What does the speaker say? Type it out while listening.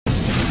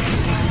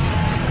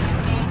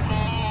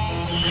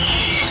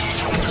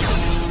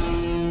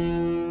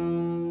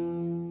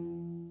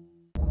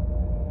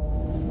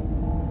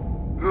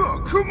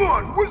come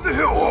on, what the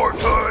hell,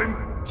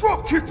 Hardtime?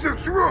 Drop kick their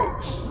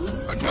throats!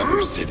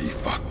 Another city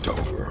fucked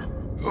over.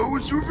 How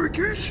was your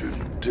vacation?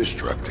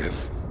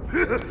 Destructive.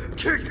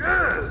 Kick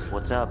ass!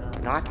 What's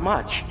up? Not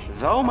much.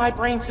 Though my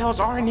brain cells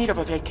are in need of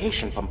a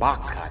vacation from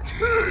Boxcut.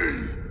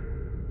 Hey!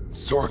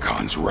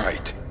 Sorkan's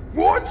right.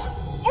 What?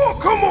 Oh,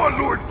 come on,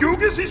 Lord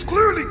Gilgas, he's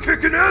clearly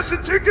kicking ass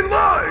and taking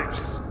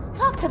lives!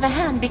 Talk to the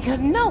hand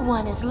because no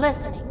one is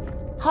listening.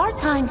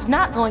 Hardtime's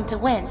not going to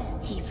win.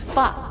 He's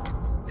fucked.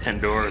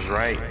 Pandora's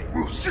right.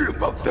 We'll see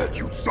about that,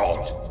 you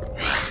thought.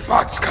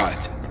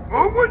 Boxcut,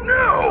 Oh, what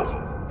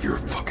now? you're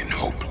fucking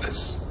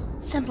hopeless.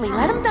 Simply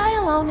let him die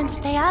alone and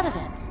stay out of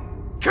it.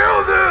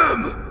 Kill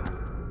them!